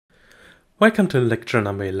Welcome to lecture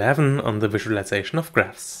number 11 on the visualization of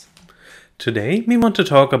graphs. Today we want to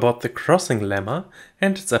talk about the crossing lemma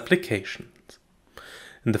and its applications.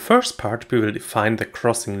 In the first part we will define the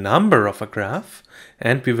crossing number of a graph,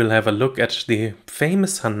 and we will have a look at the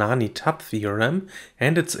famous Hanani-Tutte theorem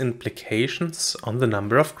and its implications on the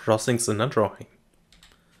number of crossings in a drawing.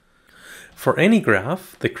 For any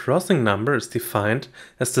graph, the crossing number is defined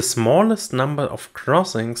as the smallest number of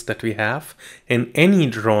crossings that we have in any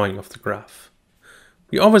drawing of the graph.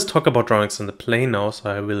 We always talk about drawings in the plane now, so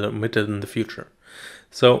I will omit it in the future.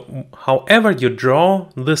 So, however you draw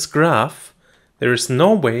this graph, there is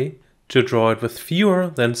no way to draw it with fewer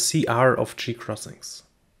than CR of G crossings.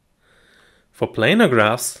 For planar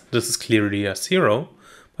graphs, this is clearly a 0,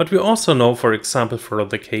 but we also know, for example, for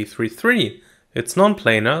the K33, it's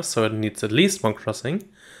non-planar, so it needs at least one crossing,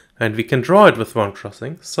 and we can draw it with one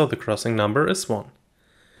crossing, so the crossing number is 1.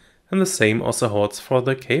 And the same also holds for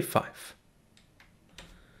the K5.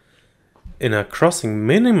 In a crossing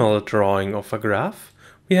minimal drawing of a graph,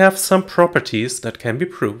 we have some properties that can be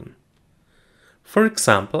proven. For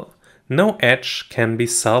example, no edge can be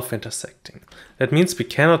self-intersecting. That means we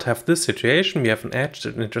cannot have this situation, we have an edge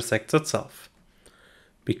that intersects itself.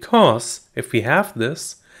 Because if we have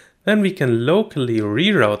this, then we can locally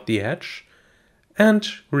reroute the edge and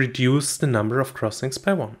reduce the number of crossings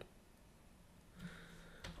by 1.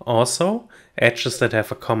 Also, edges that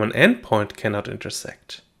have a common endpoint cannot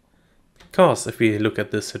intersect. Because if we look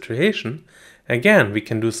at this situation, again we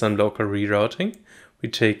can do some local rerouting. We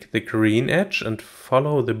take the green edge and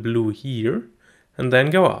follow the blue here and then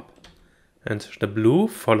go up. And the blue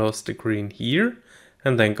follows the green here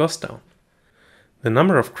and then goes down. The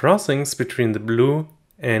number of crossings between the blue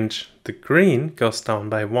and the green goes down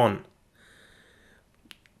by 1.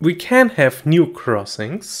 We can have new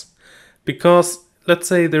crossings because, let's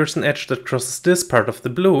say there's an edge that crosses this part of the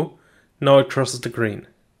blue, now it crosses the green.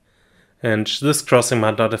 And this crossing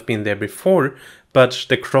might not have been there before, but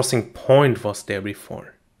the crossing point was there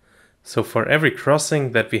before. So for every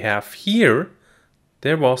crossing that we have here,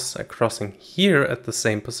 there was a crossing here at the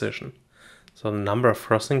same position. So the number of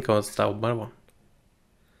crossings goes down by 1.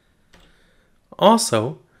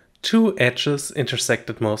 Also, two edges intersect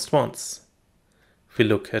at most once. If we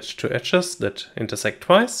look at two edges that intersect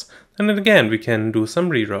twice, then again we can do some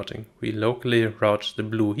rerouting. We locally route the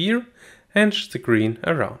blue here and the green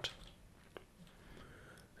around.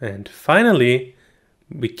 And finally,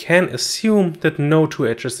 we can assume that no two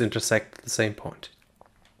edges intersect at the same point.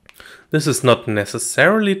 This is not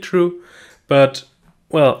necessarily true, but,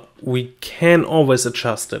 well, we can always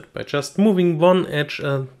adjust it by just moving one edge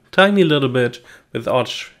a tiny little bit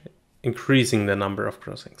without increasing the number of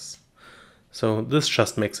crossings. So this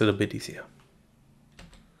just makes it a bit easier.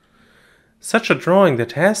 Such a drawing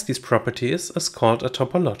that has these properties is called a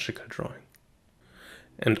topological drawing.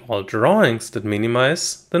 And all drawings that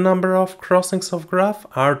minimize the number of crossings of graph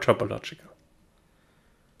are topological.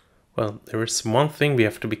 Well, there is one thing we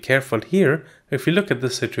have to be careful here if we look at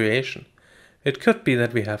this situation. It could be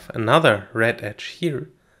that we have another red edge here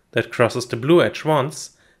that crosses the blue edge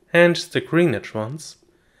once and the green edge once,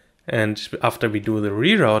 and after we do the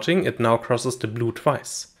rerouting it now crosses the blue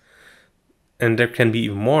twice. And there can be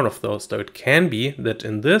even more of those, though it can be that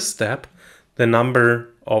in this step the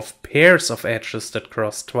number of pairs of edges that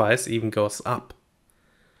cross twice even goes up.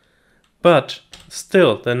 But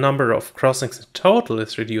still the number of crossings in total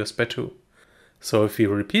is reduced by 2. So if we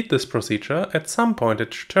repeat this procedure, at some point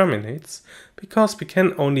it terminates, because we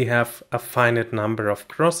can only have a finite number of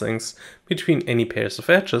crossings between any pairs of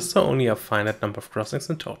edges, so only a finite number of crossings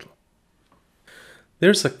in total.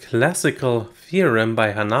 There's a classical theorem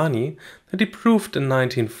by Hanani that he proved in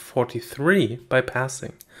 1943 by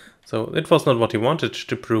passing. So it was not what he wanted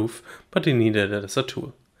to prove, but he needed it as a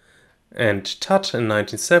tool. And Tutte in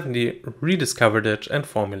 1970 rediscovered it and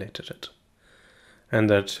formulated it. And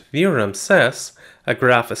that theorem says a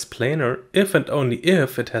graph is planar if and only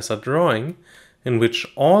if it has a drawing in which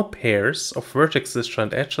all pairs of vertices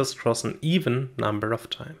joined edges cross an even number of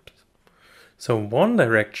times. So one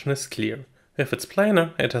direction is clear. If it's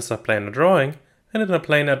planar, it has a planar drawing, and in a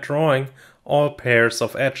planar drawing, all pairs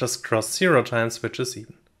of edges cross 0 times, which is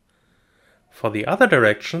even. For the other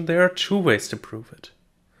direction, there are two ways to prove it.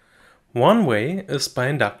 One way is by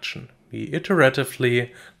induction. We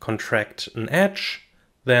iteratively contract an edge,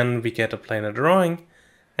 then we get a planar drawing,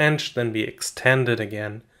 and then we extend it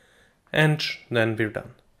again, and then we're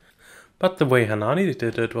done. But the way Hanani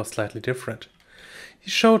did it was slightly different. He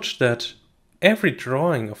showed that every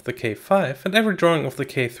drawing of the K5 and every drawing of the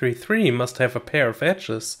K33 must have a pair of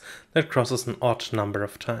edges that crosses an odd number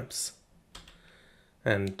of times.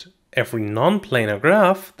 And every non-planar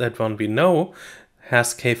graph, that one we know,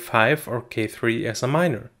 has k5 or k3 as a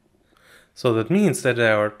minor. So that means that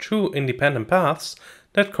there are two independent paths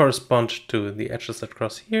that correspond to the edges that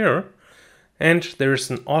cross here, and there is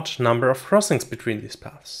an odd number of crossings between these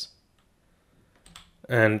paths.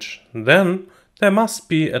 And then there must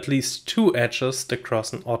be at least two edges that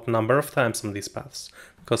cross an odd number of times on these paths,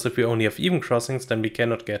 because if we only have even crossings, then we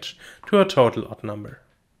cannot get to a total odd number.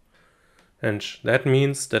 And that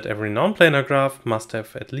means that every non-planar graph must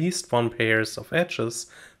have at least one pair of edges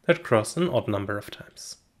that cross an odd number of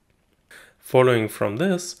times. Following from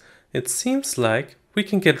this, it seems like we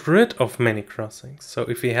can get rid of many crossings. So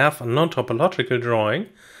if we have a non-topological drawing,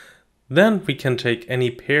 then we can take any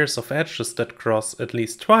pairs of edges that cross at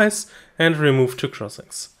least twice and remove two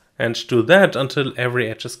crossings, and do that until every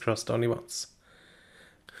edge is crossed only once.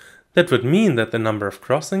 That would mean that the number of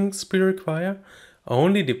crossings we require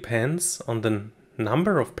only depends on the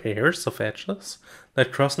number of pairs of edges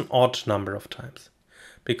that cross an odd number of times,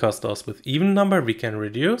 because those with even number we can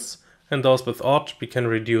reduce, and those with odd we can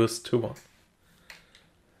reduce to 1.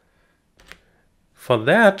 For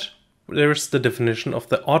that, there is the definition of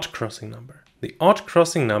the odd crossing number. The odd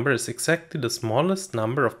crossing number is exactly the smallest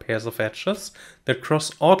number of pairs of edges that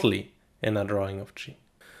cross oddly in a drawing of G.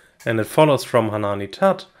 And it follows from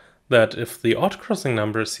Hanani-Tutte that if the odd crossing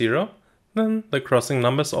number is 0, then the crossing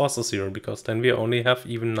number is also 0, because then we only have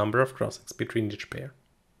even number of crossings between each pair.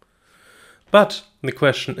 But the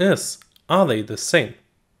question is, are they the same?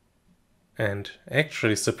 And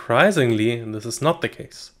actually, surprisingly, this is not the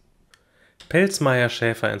case. Pelzmeier,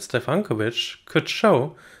 Schäfer, and Stefankovich could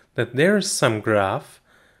show that there is some graph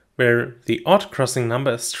where the odd crossing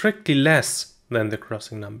number is strictly less than the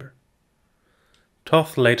crossing number.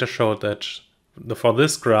 Toth later showed that for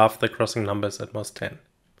this graph the crossing number is at most 10.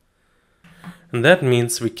 And that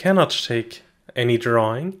means we cannot take any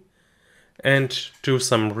drawing and do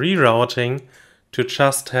some rerouting to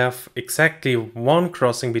just have exactly one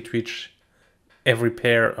crossing between every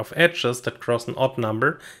pair of edges that cross an odd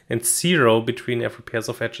number and 0 between every pair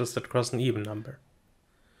of edges that cross an even number.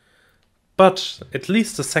 But at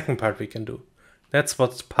least the second part we can do. That's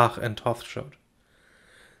what Pach and Toth showed.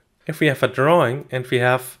 If we have a drawing and we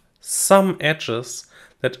have some edges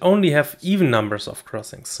that only have even numbers of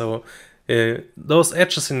crossings, so those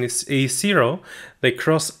edges in A0, they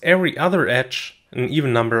cross every other edge an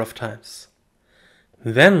even number of times.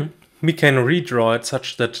 Then we can redraw it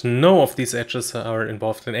such that no of these edges are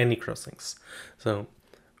involved in any crossings. So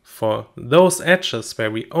for those edges where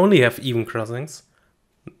we only have even crossings,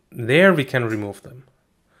 there we can remove them.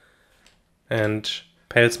 And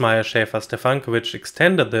Pelzmeier, Schäfer, Stefankovich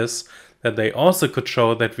extended this, that they also could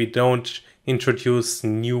show that we don't introduce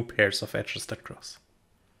new pairs of edges that cross.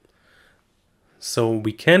 So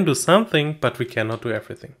we can do something, but we cannot do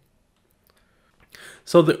everything.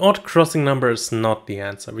 So the odd crossing number is not the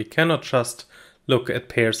answer. We cannot just look at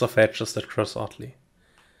pairs of edges that cross oddly.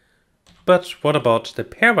 But what about the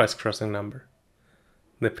pairwise crossing number?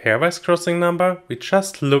 The pairwise crossing number, we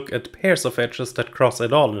just look at pairs of edges that cross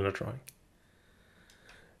at all in a drawing.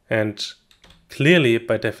 And clearly,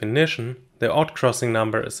 by definition, the odd crossing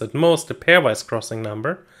number is at most a pairwise crossing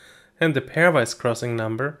number, and the pairwise crossing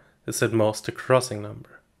number is at most a crossing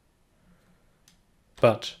number.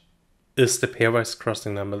 But is the pairwise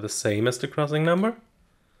crossing number the same as the crossing number?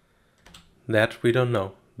 That we don't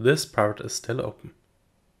know. This part is still open.